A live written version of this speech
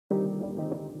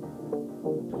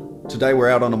Today we're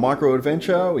out on a micro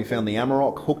adventure. We found the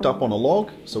Amarok hooked up on a log,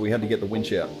 so we had to get the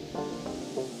winch out.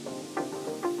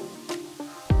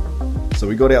 So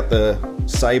we got out the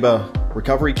Sabre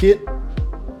recovery kit,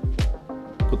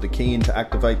 put the key in to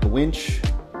activate the winch,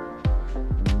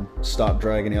 and start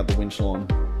dragging out the winch line.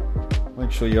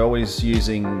 Make sure you're always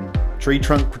using tree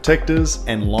trunk protectors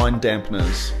and line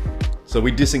dampeners. So we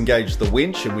disengaged the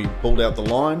winch and we pulled out the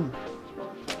line.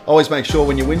 Always make sure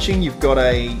when you're winching you've got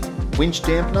a winch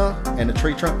dampener and a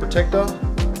tree trunk protector,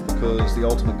 because the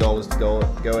ultimate goal is to go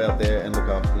out there and look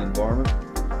after the environment.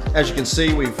 As you can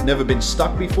see, we've never been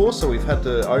stuck before, so we've had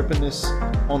to open this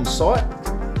on site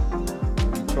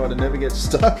and try to never get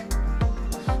stuck,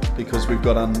 because we've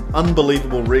got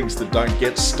unbelievable rigs that don't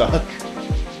get stuck.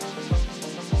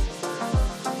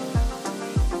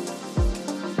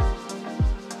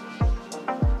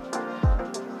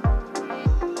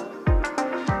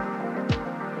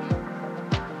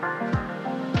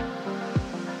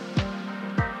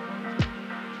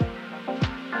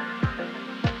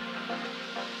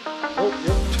 Oh,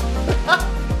 yep.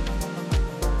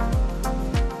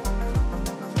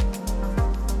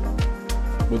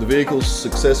 With the vehicles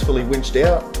successfully winched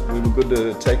out, we were good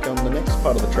to take on the next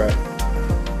part of the track.